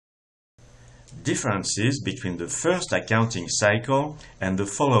differences between the first accounting cycle and the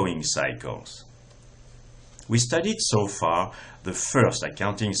following cycles. We studied so far the first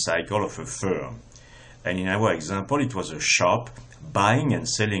accounting cycle of a firm, and in our example it was a shop buying and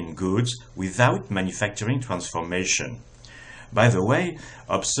selling goods without manufacturing transformation. By the way,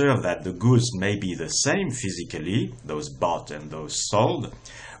 observe that the goods may be the same physically, those bought and those sold,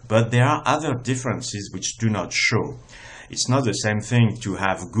 but there are other differences which do not show. It's not the same thing to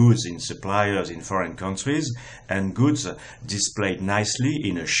have goods in suppliers in foreign countries and goods displayed nicely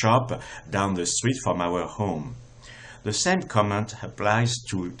in a shop down the street from our home. The same comment applies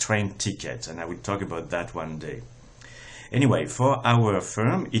to train tickets, and I will talk about that one day. Anyway, for our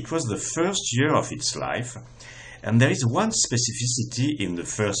firm, it was the first year of its life, and there is one specificity in the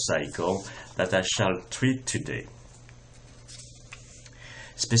first cycle that I shall treat today.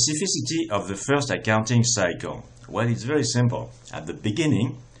 Specificity of the first accounting cycle. Well, it's very simple. At the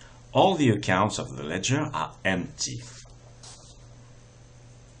beginning, all the accounts of the ledger are empty.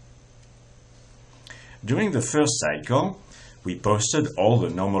 During the first cycle, we posted all the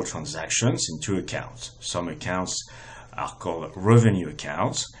normal transactions into accounts. Some accounts are called revenue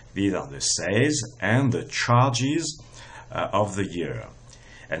accounts. These are the sales and the charges of the year.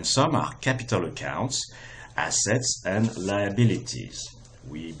 And some are capital accounts, assets and liabilities.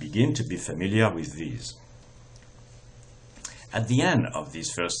 We begin to be familiar with these. At the end of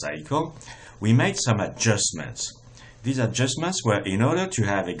this first cycle, we made some adjustments. These adjustments were in order to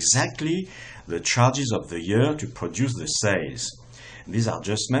have exactly the charges of the year to produce the sales. These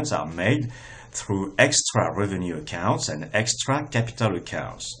adjustments are made through extra revenue accounts and extra capital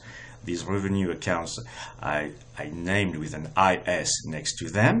accounts. These revenue accounts I named with an IS next to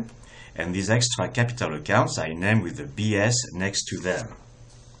them, and these extra capital accounts I named with the BS next to them.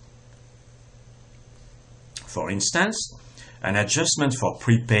 For instance, an adjustment for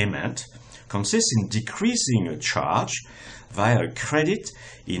prepayment consists in decreasing a charge via a credit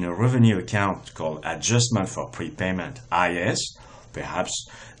in a revenue account called adjustment for prepayment IS, perhaps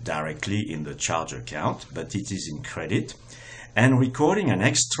directly in the charge account, but it is in credit, and recording an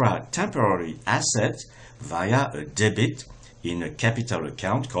extra temporary asset via a debit in a capital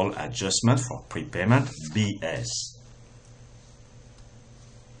account called adjustment for prepayment BS.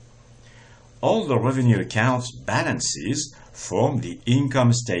 All the revenue accounts balances form the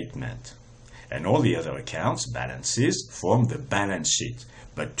income statement, and all the other accounts balances form the balance sheet,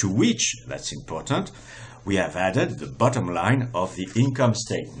 but to which, that's important, we have added the bottom line of the income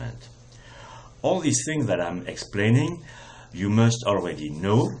statement. All these things that I'm explaining, you must already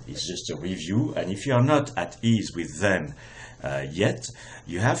know. It's just a review, and if you are not at ease with them yet,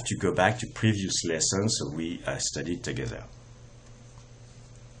 you have to go back to previous lessons we studied together.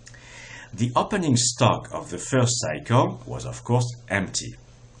 The opening stock of the first cycle was, of course, empty.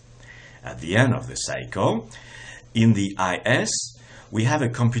 At the end of the cycle, in the IS, we have a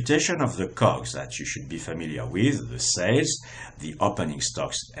computation of the COGS that you should be familiar with, the sales, the opening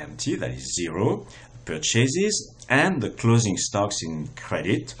stocks empty, that is 0, purchases, and the closing stocks in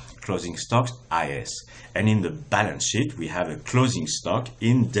credit, closing stocks IS. And in the balance sheet, we have a closing stock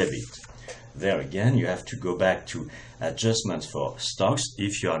in debit. There again, you have to go back to adjustments for stocks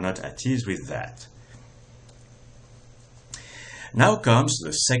if you are not at ease with that. Now comes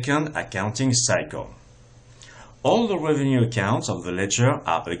the second accounting cycle. All the revenue accounts of the ledger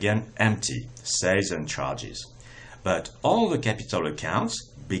are again empty, sales and charges. But all the capital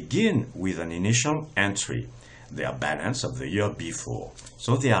accounts begin with an initial entry, their balance of the year before.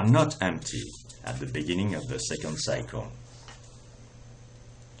 So they are not empty at the beginning of the second cycle.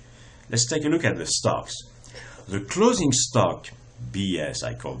 Let's take a look at the stocks. The closing stock, BS,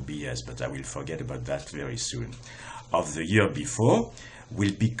 I call BS, but I will forget about that very soon, of the year before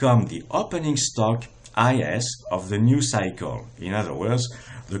will become the opening stock IS of the new cycle. In other words,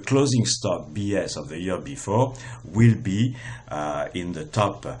 the closing stock BS of the year before will be in the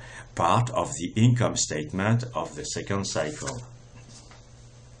top part of the income statement of the second cycle.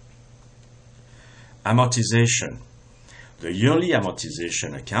 Amortization. The yearly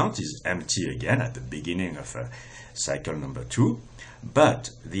amortization account is empty again at the beginning of cycle number 2,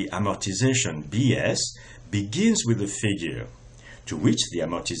 but the amortization BS begins with a figure to which the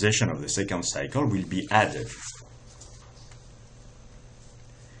amortization of the second cycle will be added.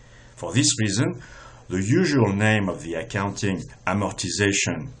 For this reason, the usual name of the accounting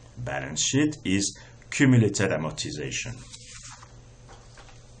amortization balance sheet is cumulated amortization.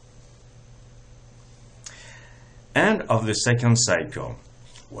 End of the second cycle.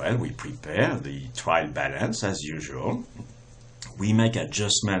 Well, we prepare the trial balance as usual. We make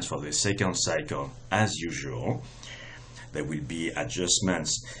adjustments for the second cycle as usual. there will be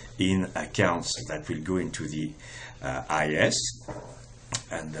adjustments in accounts that will go into the IS,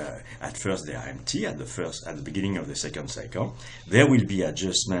 and at first they are empty at the beginning of the second cycle. There will be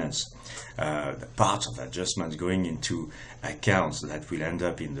adjustments, parts of adjustments going into accounts that will end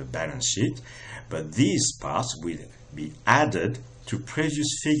up in the balance sheet, but these parts will be added to previous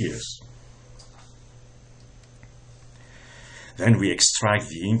figures. Then we extract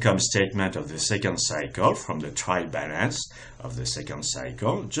the income statement of the second cycle from the trial balance of the second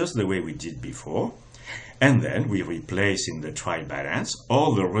cycle, just the way we did before. And then we replace in the trial balance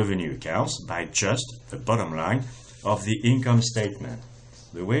all the revenue accounts by just the bottom line of the income statement,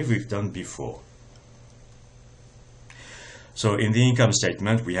 the way we've done before. So in the income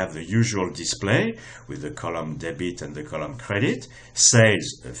statement, we have the usual display with the column debit and the column credit,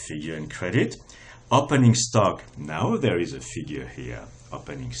 sales, a figure in credit, opening stock. Now there is a figure here,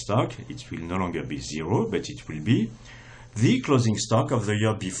 opening stock. It will no longer be 0, but it will be the closing stock of the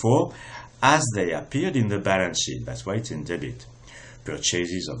year before as they appeared in the balance sheet. That's why it's in debit.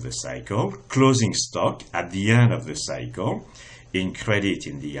 Purchases of the cycle, closing stock at the end of the cycle, in credit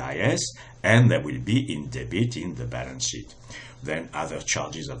in the IS, and there will be in debit in the balance sheet. Then other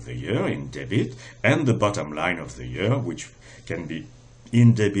charges of the year in debit, and the bottom line of the year, which can be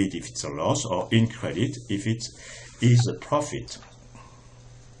in debit if it's a loss, or in credit if it is a profit.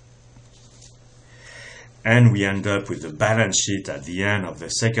 And we end up with the balance sheet at the end of the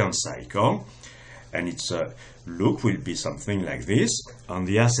second cycle, and its look will be something like this. On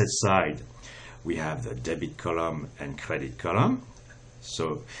the asset side, we have the debit column and credit column.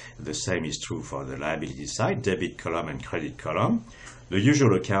 So the same is true for the liability side, debit column and credit column. The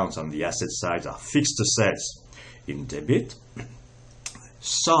usual accounts on the asset side are fixed assets in debit,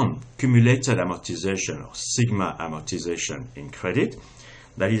 some cumulated amortization or sigma amortization in credit,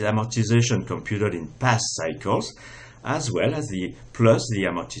 that is amortization computed in past cycles, as well as the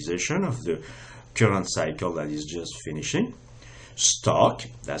amortization of the current cycle that is just finishing. Stock,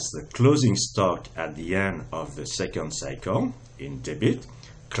 that's the closing stock at the end of the second cycle in debit.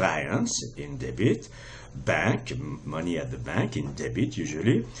 Clients in debit. Bank, money at the bank in debit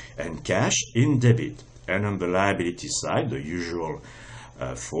usually, and cash in debit. And on the liability side, the usual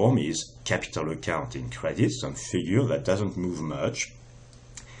form is capital account in credit, some figure that doesn't move much.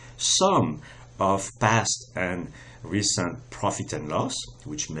 Sum of past and recent profit and loss,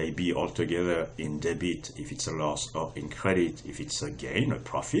 which may be altogether in debit if it's a loss, or in credit if it's a gain, a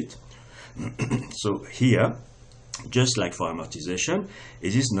profit. So here, just like for amortization,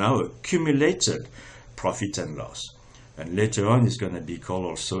 it is now a cumulated profit and loss. And later on, it's going to be called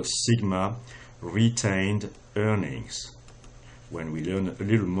also sigma retained earnings, when we learn a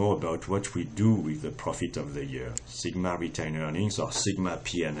little more about what we do with the profit of the year. Sigma retained earnings, or sigma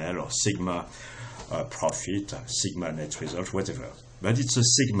P&L, or sigma profit, sigma net result, whatever. But it's a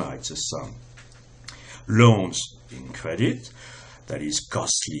sigma, it's a sum. Loans in credit, that is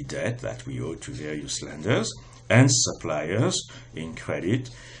costly debt that we owe to various lenders, and suppliers in credit,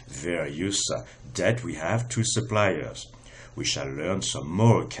 various debt we have to suppliers. We shall learn some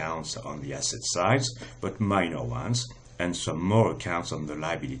more accounts on the asset side, but minor ones, and some more accounts on the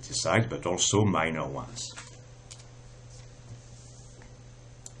liability side, but also minor ones.